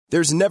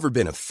There's never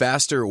been a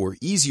faster or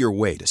easier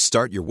way to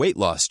start your weight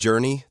loss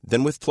journey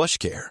than with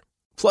PlushCare.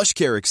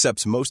 PlushCare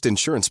accepts most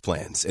insurance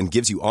plans and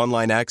gives you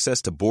online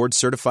access to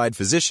board-certified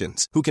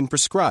physicians who can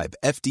prescribe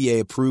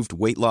FDA-approved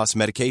weight loss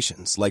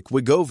medications like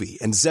Wegovy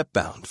and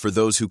Zepbound for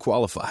those who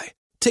qualify.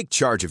 Take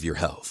charge of your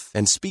health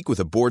and speak with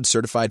a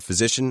board-certified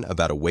physician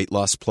about a weight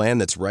loss plan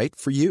that's right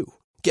for you.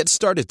 Get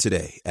started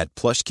today at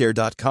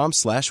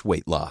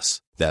plushcare.com/weight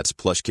loss. That's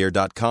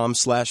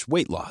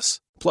plushcare.com/weight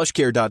loss.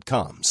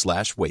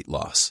 plushcare.com/weight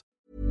loss.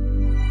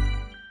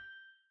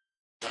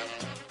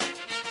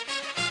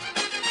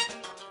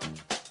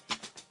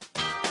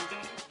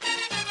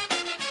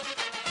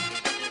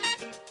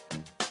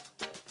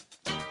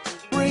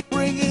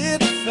 Bring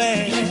it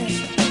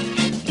fast.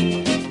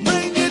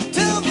 Bring it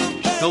to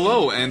the back.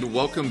 Hello and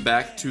welcome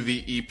back to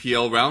the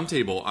EPL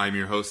Roundtable. I'm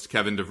your host,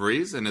 Kevin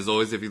DeVries, and as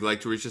always, if you'd like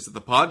to reach us at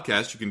the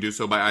podcast, you can do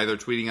so by either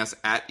tweeting us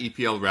at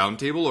EPL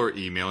Roundtable or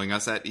emailing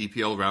us at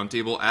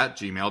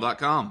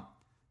eplroundtable@gmail.com.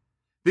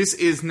 This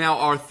is now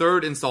our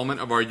third installment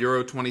of our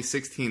Euro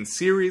 2016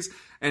 series,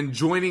 and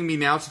joining me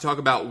now to talk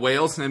about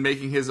Wales and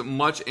making his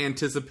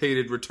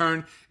much-anticipated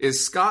return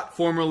is Scott,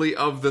 formerly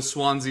of the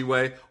Swansea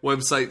Way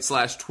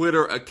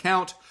website/Twitter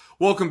account.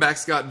 Welcome back,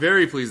 Scott.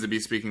 Very pleased to be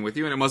speaking with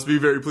you, and it must be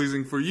very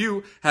pleasing for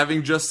you,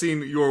 having just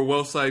seen your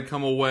Welsh side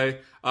come away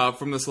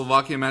from the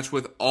Slovakia match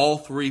with all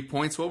 3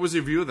 points. What was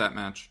your view of that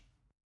match?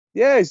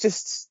 Yeah, it's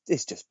just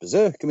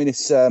berserk. I mean,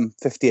 it's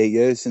 58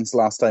 years since the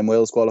last time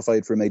Wales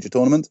qualified for a major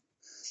tournament,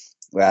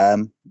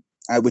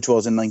 which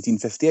was in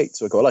 1958.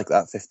 So I quite like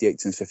that,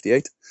 58 since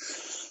 58.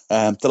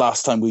 The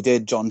last time we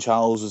did, John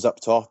Charles was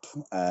up top.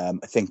 I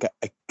think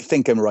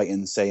I'm right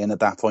in saying at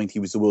that point he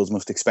was the world's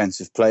most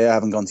expensive player,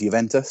 having gone to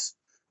Juventus.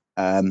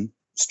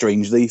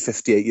 Strangely,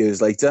 58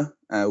 years later,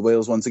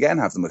 Wales once again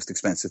have the most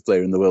expensive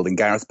player in the world in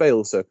Gareth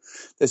Bale. So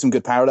there's some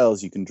good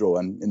parallels you can draw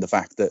in the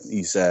fact that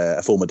he's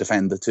a former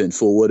defender turned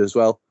forward as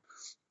well.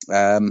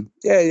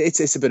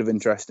 It's a bit of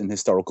interesting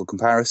historical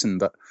comparison.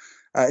 But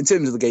in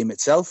terms of the game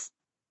itself,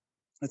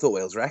 I thought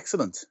Wales were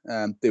excellent.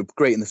 They were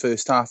great in the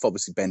first half.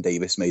 Obviously, Ben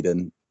Davies made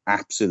an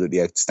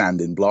absolutely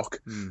outstanding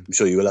block. I'm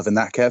sure you were loving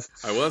that, Kev.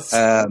 I was.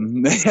 A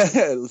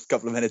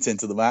couple of minutes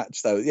into the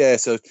match.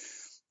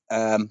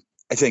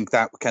 I think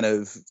that kind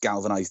of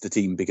galvanised the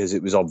team because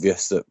it was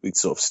obvious that we'd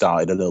sort of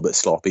started a little bit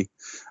sloppy.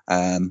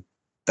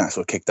 That's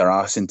what kicked our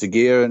arse into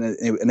gear, and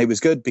it was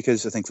good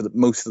because I think for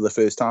most of the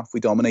first half we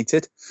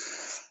dominated.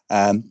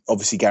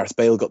 Obviously, Gareth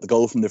Bale got the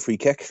goal from the free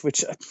kick,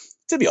 which,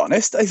 to be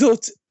honest, I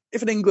thought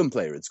if an England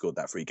player had scored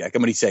that free kick,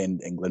 I'm only saying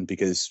England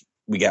because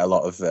we get a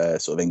lot of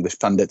sort of English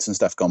pundits and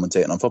stuff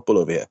commentating on football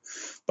over here,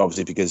 but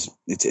obviously because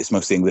it's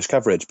mostly English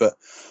coverage. But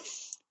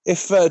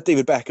if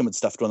David Beckham had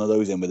stuffed one of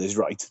those in with his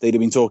right, they'd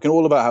have been talking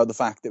all about how the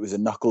fact it was a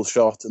knuckle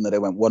shot and that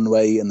it went one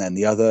way and then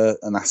the other,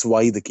 and that's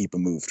why the keeper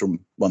moved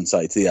from one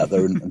side to the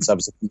other and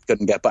subsequently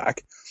couldn't get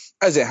back.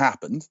 As it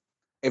happened,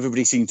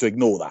 everybody seemed to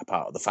ignore that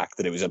part of the fact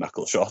that it was a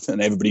knuckle shot,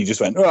 and everybody just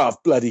went, "Oh,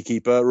 bloody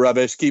keeper,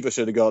 rubbish! Keeper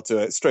should have got to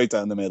it, straight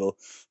down the middle."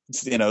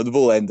 The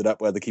ball ended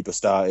up where the keeper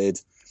started.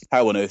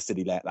 How on earth did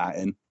he let that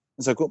in?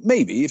 It's like, well,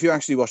 maybe if you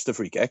actually watch the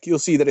free kick, you'll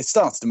see that it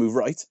starts to move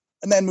right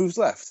and then moves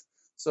left.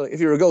 So if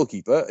you're a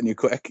goalkeeper and you're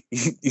quick,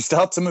 you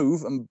start to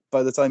move, and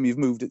by the time you've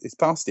moved, it's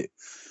past you.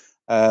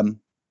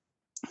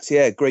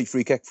 Great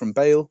free kick from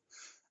Bale.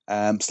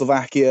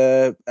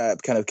 Slovakia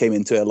kind of came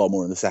into it a lot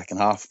more in the second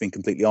half, being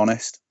completely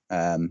honest.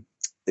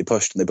 They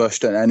pushed,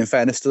 and in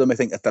fairness to them, I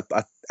think at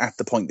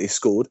the point they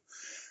scored,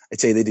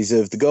 I'd say they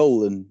deserved the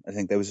goal, and I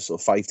think there was a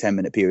sort of 5-10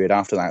 minute period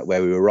after that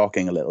where we were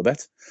rocking a little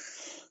bit.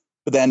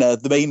 But then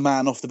the main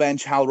man off the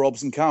bench, Hal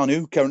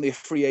Robson-Kanu, currently a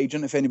free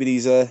agent, if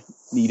anybody's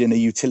needing a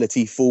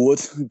utility forward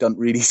who doesn't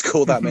really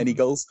score that many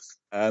goals,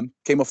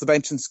 came off the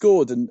bench and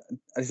scored. And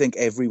I think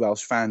every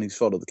Welsh fan who's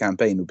followed the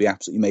campaign would be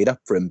absolutely made up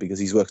for him because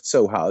he's worked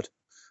so hard.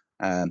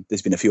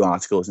 There's been a few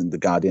articles in The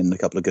Guardian and a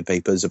couple of good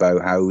papers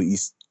about how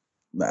he's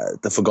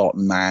the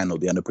forgotten man or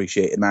the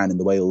unappreciated man in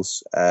the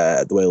Wales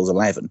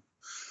 11.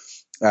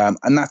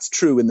 And that's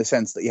true in the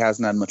sense that he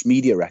hasn't had much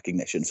media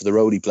recognition for the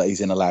role he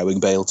plays in allowing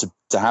Bale to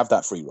have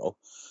that free role.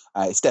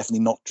 It's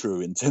definitely not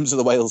true in terms of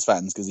the Wales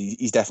fans because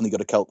he's definitely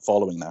got a cult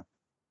following now.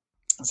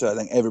 So I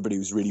think everybody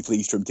was really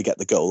pleased for him to get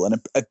the goal.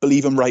 And I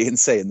believe I'm right in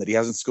saying that he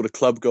hasn't scored a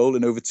club goal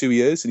in over 2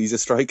 years and he's a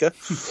striker.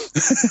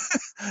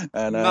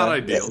 And, not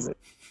ideal. Yeah,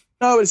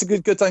 no, it's a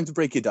good time to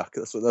break your duck.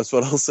 That's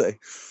what I'll say.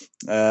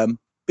 But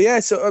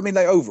yeah, so I mean,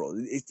 like overall,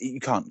 you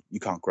can't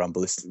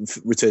grumble.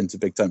 This return to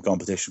big time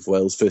competition for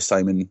Wales, first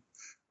time in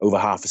over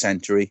half a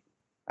century.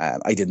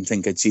 I didn't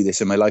think I'd see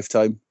this in my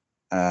lifetime.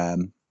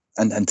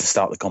 And to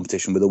start the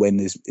competition with a win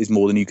is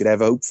more than you could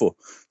ever hope for.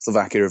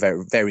 Slovakia are a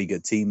very, very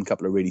good team, a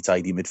couple of really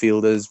tidy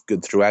midfielders,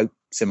 good throughout,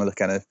 similar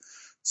kind of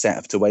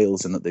setup to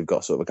Wales in that they've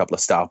got sort of a couple of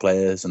star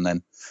players and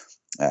then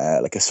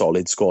like a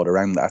solid squad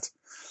around that.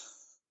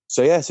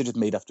 So yeah, so just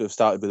made up to have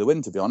started with a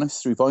win, to be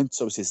honest. 3 points,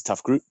 obviously it's a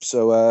tough group,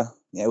 so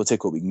we'll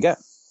take what we can get.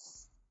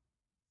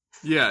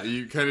 Yeah,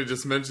 you kind of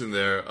just mentioned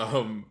there,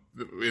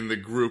 in the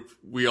group,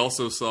 we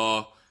also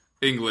saw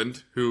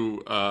England,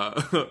 who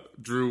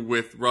drew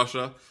with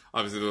Russia.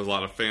 Obviously, there's a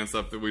lot of fan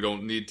stuff that we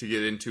don't need to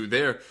get into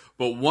there.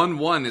 But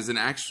 1-1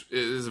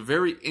 is a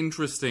very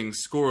interesting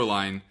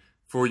scoreline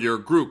for your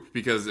group,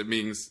 because it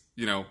means,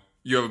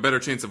 you have a better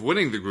chance of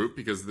winning the group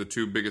because the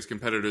two biggest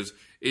competitors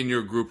in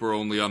your group are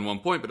only on 1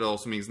 point, but it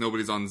also means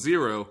nobody's on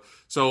 0.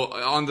 So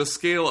on the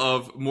scale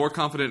of more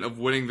confident of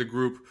winning the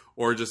group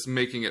or just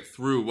making it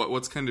through,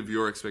 what's kind of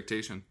your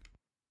expectation?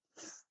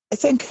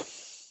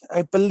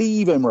 I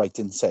believe I'm right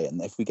in saying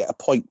that if we get a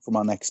point from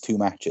our next 2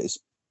 matches,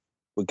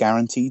 we're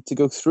guaranteed to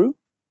go through.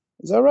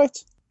 Is that right?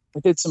 I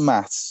did some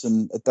maths,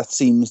 and that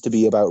seems to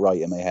be about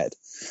right in my head.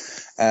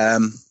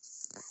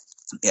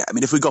 Yeah, I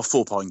mean, if we got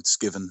 4 points,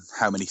 given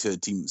how many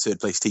third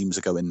place teams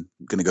are going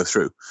to go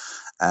through,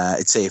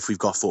 I'd say if we've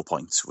got 4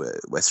 points,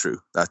 we're through.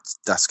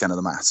 That's kind of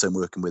the maths I'm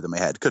working with in my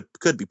head.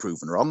 Could be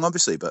proven wrong,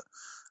 obviously, but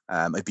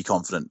I'd be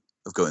confident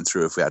of going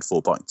through if we had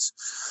 4 points.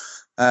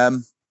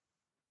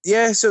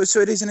 Yeah, so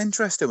it is an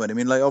interesting one. I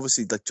mean,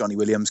 obviously, Johnny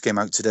Williams came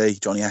out today.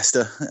 Johnny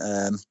Esther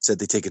said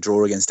they take a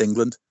draw against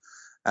England.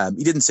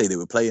 He didn't say they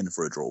were playing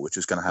for a draw, which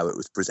was kind of how it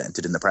was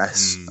presented in the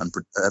press, and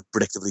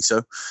predictably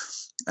so.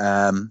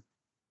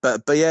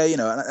 But yeah,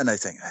 and I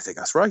think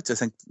that's right. I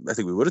think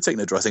we would have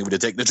taken a draw. I think we'd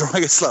have taken a draw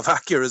against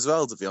Slovakia as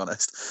well, to be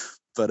honest.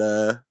 But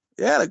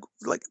yeah,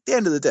 like at the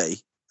end of the day,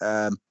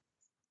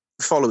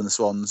 following the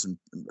Swans and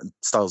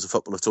styles of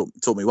football have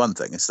taught me one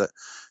thing: is that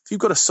if you've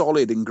got a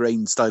solid,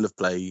 ingrained style of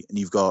play and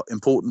you've got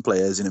important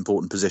players in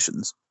important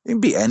positions, you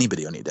can beat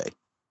anybody on your day.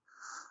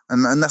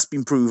 And that's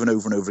been proven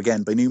over and over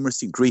again by numerous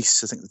teams.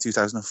 Greece, I think the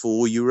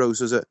 2004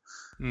 Euros, was it?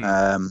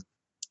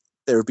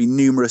 There have been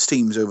numerous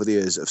teams over the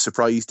years that have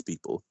surprised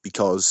people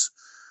because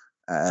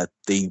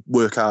they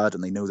work hard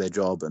and they know their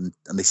job and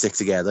they stick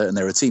together and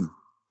they're a team.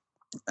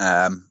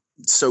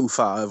 So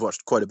far, I've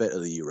watched quite a bit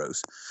of the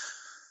Euros.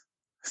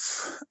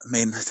 I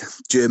mean,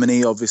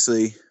 Germany,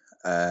 obviously,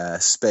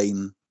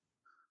 Spain,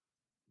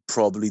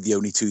 probably the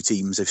only 2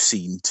 teams I've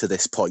seen to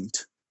this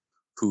point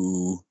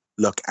who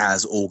look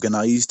as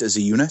organised as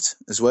a unit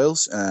as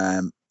Wales,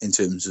 in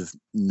terms of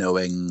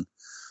knowing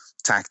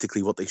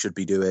tactically what they should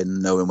be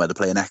doing, knowing where the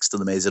player next to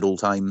them is at all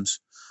times,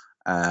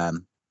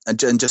 and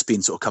just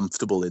being sort of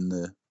comfortable in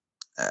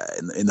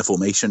the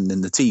formation, in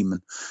the team,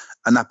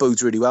 and that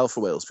bodes really well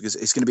for Wales, because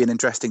it's going to be an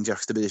interesting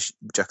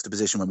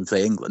juxtaposition when we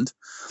play England,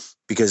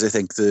 because I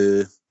think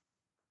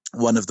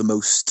one of the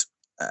most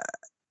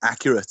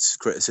accurate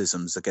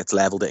criticisms that gets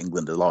levelled at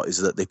England a lot is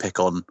that they pick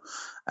on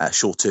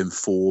short-term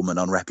form and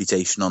on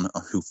reputation, on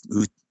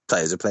who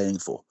players are playing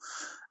for,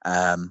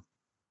 and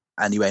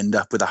you end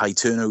up with a high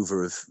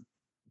turnover of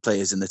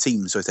players in the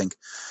team. So I think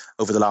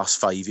over the last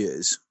 5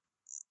 years,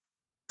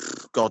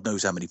 God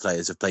knows how many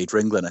players have played for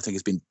England. I think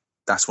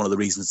that's one of the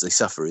reasons they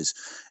suffer, is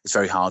it's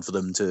very hard for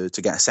them to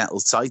get a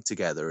settled side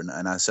together,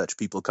 and as such,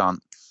 people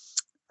can't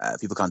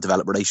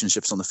develop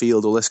relationships on the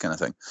field, all this kind of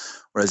thing.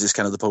 Whereas it's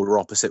kind of the polar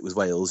opposite with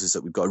Wales, is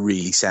that we've got a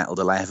really settled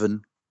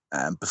 11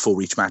 before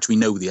each match. We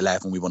know the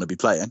 11 we want to be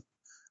playing.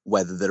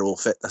 Whether they're all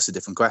fit, that's a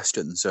different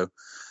question. So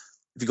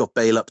if you've got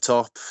Bale up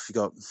top, if you've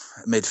got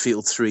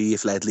midfield 3,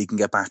 if Ledley can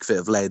get back fit,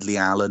 of Ledley,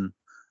 Allen,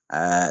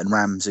 and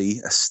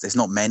Ramsey, there's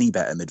not many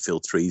better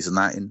midfield 3s than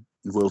that in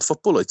world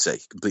football, I'd say,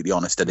 completely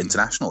honest, at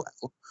international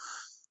level.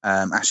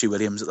 Ashley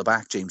Williams at the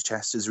back, James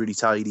Chester's really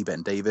tidy,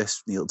 Ben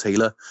Davis, Neil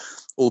Taylor,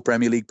 all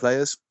Premier League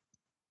players.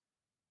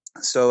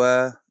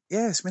 So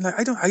yes, I mean,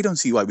 I don't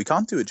see why we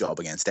can't do a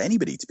job against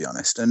anybody, to be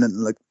honest.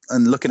 And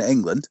looking at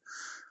England,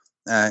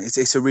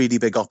 it's a really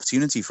big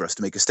opportunity for us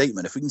to make a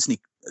statement. If we can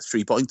sneak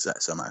 3 points there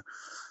somehow,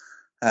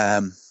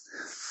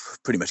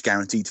 pretty much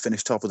guaranteed to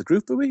finish top of the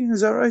group, are we?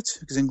 Is that right?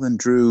 Because England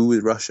drew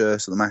with Russia,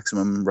 so the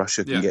maximum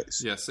Russia can get.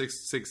 Yeah,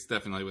 six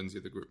definitely wins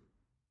you the group.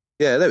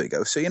 Yeah, there we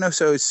go. So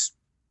so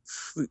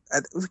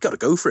we've got to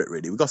go for it,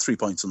 really. We've got 3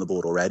 points on the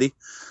board already.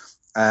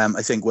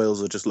 I think Wales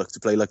will just look to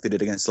play like they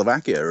did against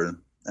Slovakia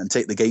and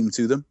take the game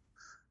to them.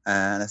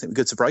 And I think we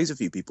could surprise a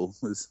few people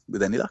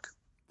with any luck.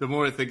 The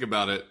more I think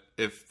about it,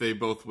 if they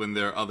both win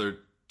their other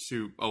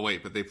 2... Oh,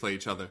 wait, but they play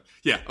each other.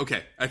 Yeah,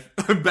 okay.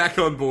 I'm back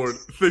on board.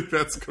 I think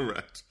that's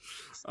correct.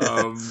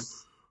 All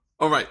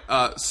right.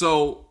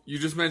 So you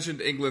just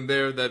mentioned England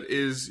there. That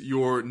is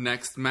your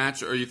next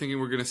match. Are you thinking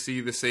we're going to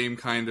see the same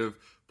kind of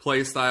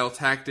play style,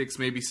 tactics,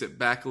 maybe sit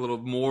back a little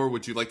more?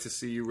 Would you like to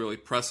see you really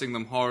pressing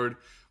them hard?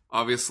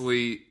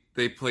 Obviously,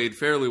 they played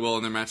fairly well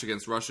in their match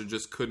against Russia,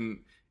 just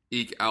couldn't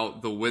eke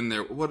out the win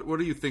there. What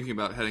are you thinking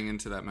about heading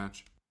into that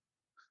match?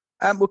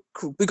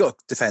 We got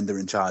defender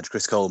in charge,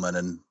 Chris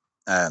Coleman,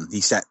 and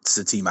he sets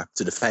the team up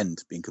to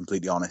defend, being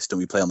completely honest, and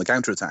we play on the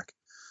counter-attack.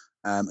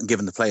 And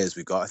given the players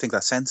we've got, I think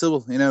that's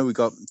sensible. We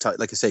got,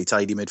 like I say,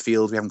 tidy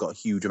midfield. We haven't got a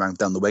huge amount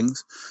down the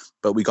wings,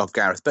 but we got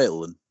Gareth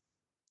Bale, and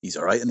he's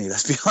all right, isn't he?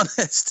 Let's be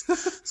honest.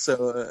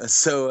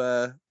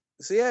 So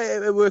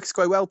yeah, it works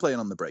quite well playing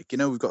on the break.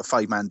 We've got a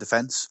 5-man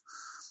defence.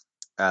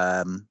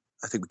 I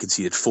think we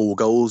conceded 4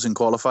 goals in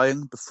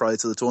qualifying prior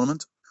to the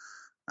tournament.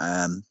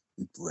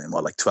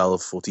 Like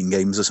 12, 14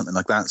 games or something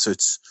like that. So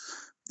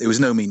it was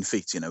no mean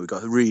feat. We've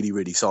got a really,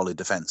 really solid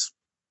defence.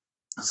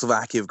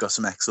 Slovakia have got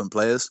some excellent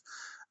players.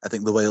 I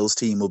think the Wales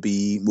team will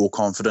be more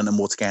confident and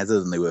more together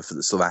than they were for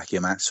the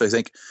Slovakia match. So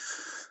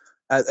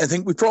I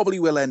think we probably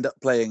will end up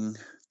playing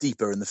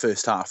deeper in the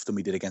first half than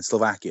we did against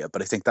Slovakia,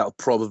 but I think that'll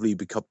probably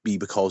be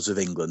because of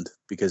England,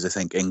 because I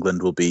think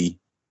England will be,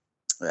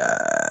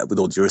 with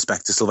all due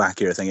respect to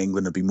Slovakia, I think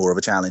England will be more of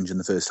a challenge in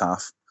the first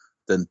half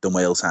than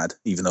Wales had,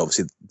 even though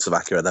obviously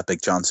Slovakia had that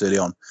big chance early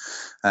on.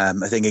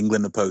 I think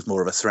England will pose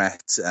more of a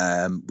threat,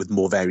 with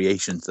more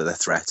variation to their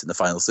threat in the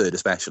final third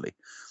especially.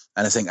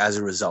 And I think as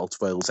a result,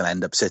 Wales will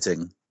end up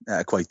sitting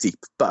quite deep.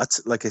 But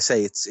like I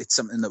say, it's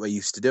something that we're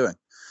used to doing.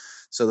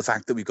 So the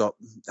fact that we've got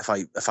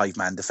a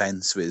five-man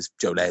defence with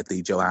Joe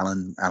Ledley, Joe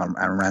Allen,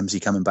 Aaron Ramsey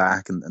coming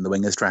back, and the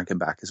wingers tracking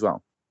back as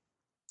well.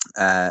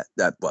 Hal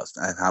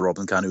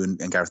Robson-Kanu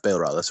and Gareth Bale,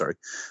 rather, sorry.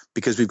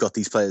 Because we've got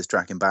these players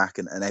tracking back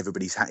and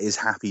everybody is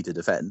happy to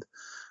defend,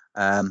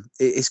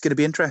 it's going to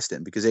be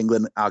interesting because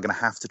England are going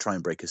to have to try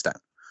and break us down.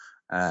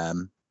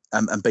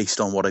 And based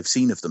on what I've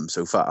seen of them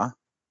so far,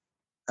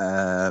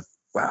 I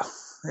don't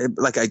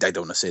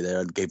want to say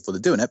they're capable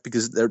of doing it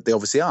because they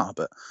obviously are,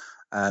 but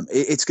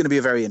it's going to be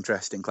a very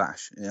interesting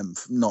clash,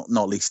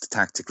 not least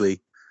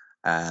tactically,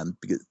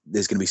 because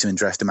there's going to be some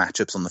interesting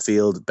matchups on the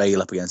field. Bale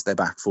up against their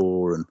back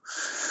four, and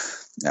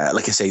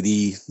like I say,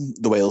 the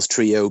Wales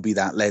trio, be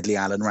that Ledley,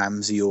 Allen,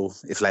 Ramsey, or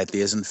if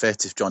Ledley isn't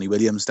fit, if Johnny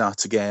Williams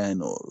starts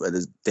again, or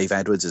Dave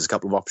Edwards, there's a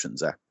couple of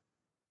options there.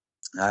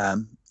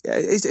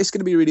 It's going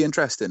to be really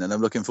interesting, and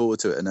I'm looking forward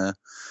to it. And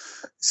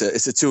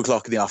it's at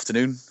 2:00 in the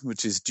afternoon,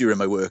 which is during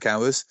my work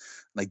hours.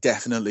 And I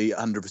definitely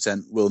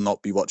 100% will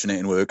not be watching it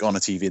in work on a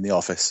TV in the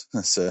office.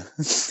 That's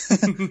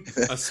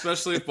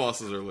especially if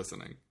bosses are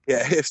listening.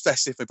 Yeah,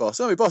 especially if my boss.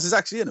 My boss is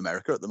actually in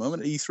America at the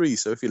moment at E3.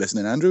 So if you're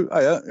listening, Andrew,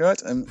 you're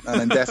right. And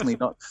I'm definitely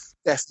not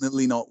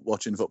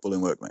watching football in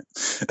work, mate.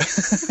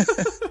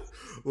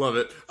 Love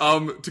it.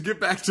 To get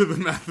back to the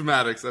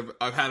mathematics,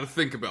 I've had to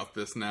think about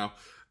this now.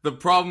 The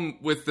problem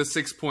with the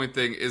 6-point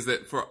thing is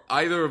that for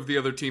either of the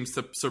other teams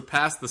to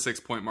surpass the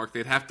 6-point mark,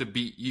 they'd have to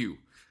beat you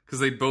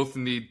because they both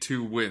need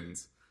 2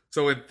 wins.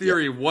 So in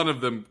theory, one of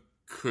them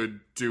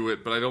could do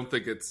it, but I don't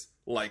think it's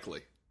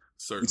likely.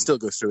 Certain. You'd still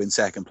go through in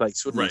second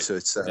place, wouldn't right. you?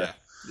 So it's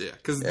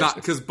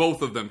because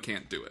both of them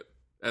can't do it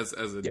as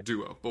a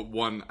duo, but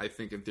one I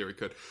think in theory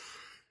could.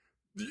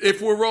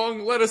 If we're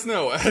wrong, let us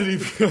know at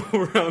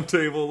EPL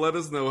Roundtable. Let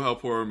us know how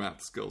poor our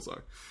math skills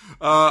are.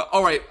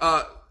 All right.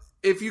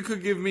 If you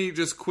could give me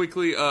just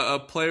quickly a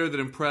player that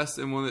impressed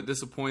and one that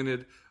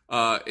disappointed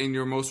in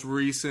your most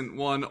recent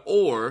one,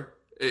 or,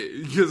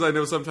 because I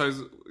know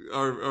sometimes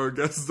our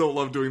guests don't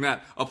love doing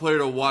that, a player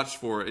to watch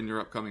for in your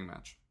upcoming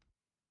match.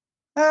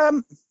 I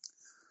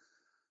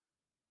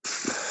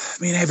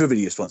mean,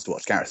 everybody just wants to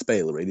watch Gareth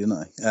Bale, really,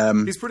 don't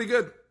they? He's pretty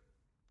good.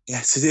 Yeah,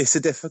 it's a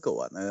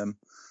difficult one.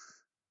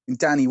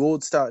 Danny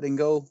Ward started in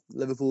goal,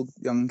 Liverpool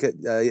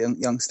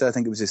youngster. I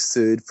think it was his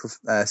third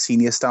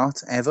senior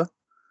start ever.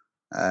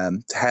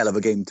 It's a hell of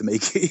a game to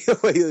make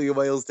your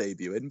Wales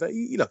debut in, but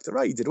he looked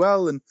alright. He did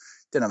well and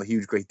didn't have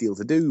a great deal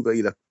to do, but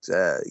he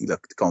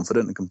looked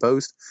confident and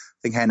composed. I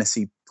think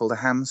Hennessy pulled a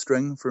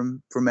hamstring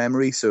from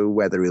memory, so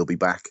whether he'll be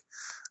back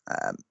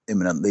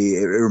imminently,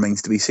 it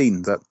remains to be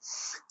seen. But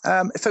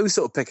if I was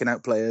sort of picking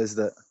out players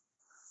that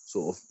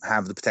sort of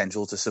have the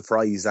potential to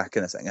surprise, that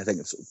kind of thing, I think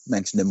I've sort of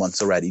mentioned him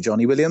once already.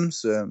 Johnny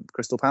Williams,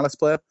 Crystal Palace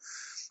player.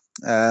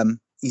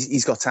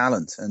 He's got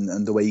talent,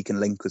 and the way he can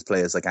link with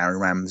players like Aaron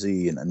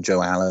Ramsey and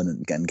Joe Allen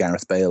and again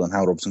Gareth Bale and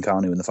Hal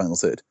Robson-Kanu in the final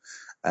third.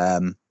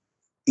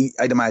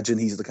 I'd imagine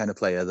he's the kind of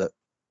player that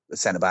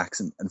centre-backs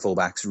and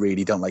full-backs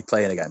really don't like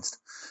playing against,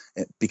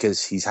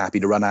 because he's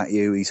happy to run at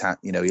you.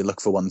 You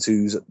look for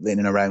 1-2s in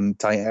and around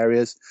tight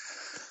areas.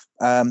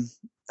 And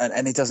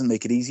it doesn't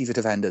make it easy for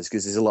defenders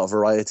because there's a lot of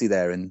variety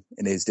there in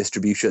his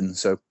distribution.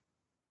 So,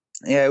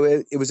 yeah,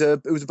 it was a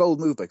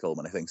bold move by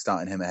Coleman, I think,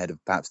 starting him ahead of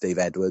perhaps Dave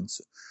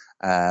Edwards.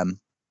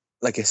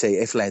 Like I say,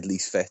 if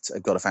Ledley's fit,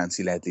 I've got to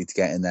fancy Ledley to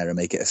get in there and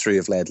make it a 3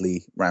 of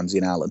Ledley, Ramsey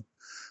and Allen.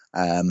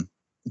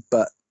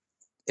 But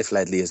if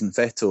Ledley isn't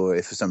fit, or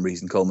if for some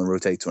reason Coleman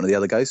rotates one of the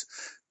other guys,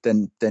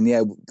 then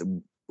yeah,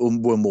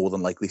 we'll more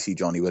than likely see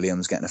Johnny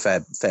Williams getting a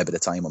fair bit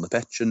of time on the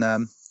pitch. And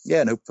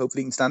hopefully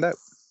he can stand out.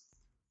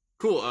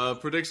 Cool.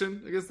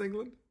 Prediction against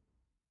England?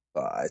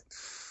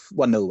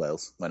 1-0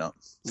 Wales. Why not?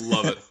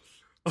 Love it.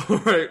 All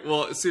right.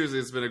 Well, seriously,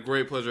 it's been a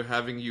great pleasure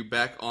having you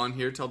back on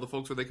here. Tell the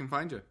folks where they can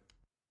find you.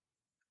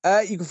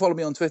 You can follow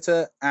me on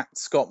Twitter at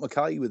Scott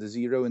Mackay with a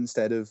 0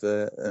 instead of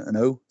an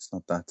O. It's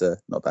not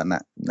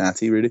that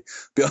natty, really, to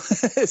be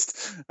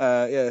honest.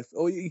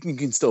 Or you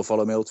can still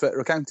follow my old Twitter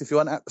account if you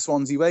want, at the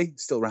Swansea Way.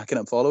 Still racking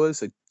up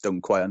followers. I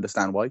don't quite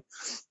understand why,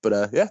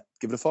 but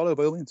give it a follow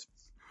by all means.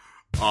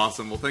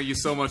 Awesome. Well, thank you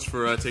so much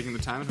for taking the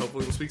time, and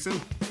hopefully we'll speak soon.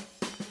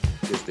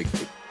 Cheers, big.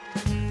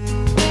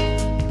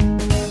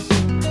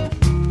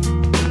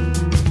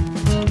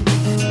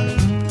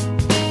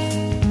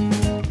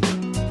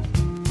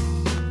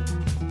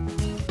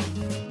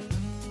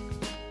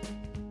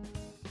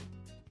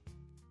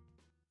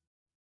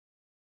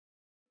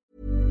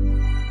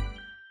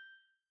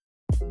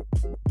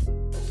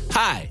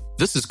 Hi,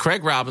 this is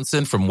Craig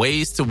Robinson from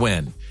Ways to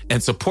Win,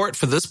 and support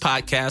for this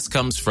podcast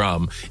comes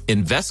from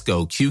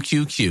Invesco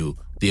QQQ,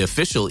 the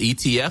official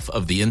ETF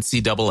of the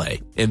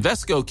NCAA.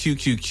 Invesco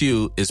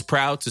QQQ is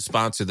proud to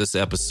sponsor this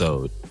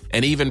episode,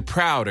 and even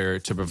prouder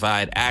to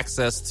provide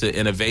access to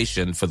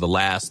innovation for the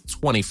last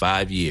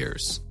 25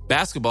 years.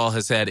 Basketball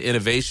has had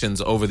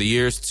innovations over the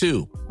years,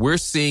 too. We're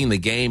seeing the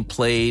game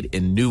played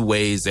in new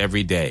ways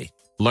every day.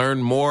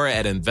 Learn more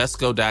at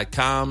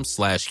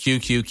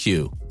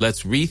Invesco.com/QQQ.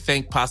 Let's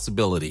rethink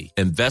possibility.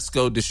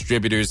 Invesco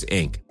Distributors,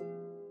 Inc.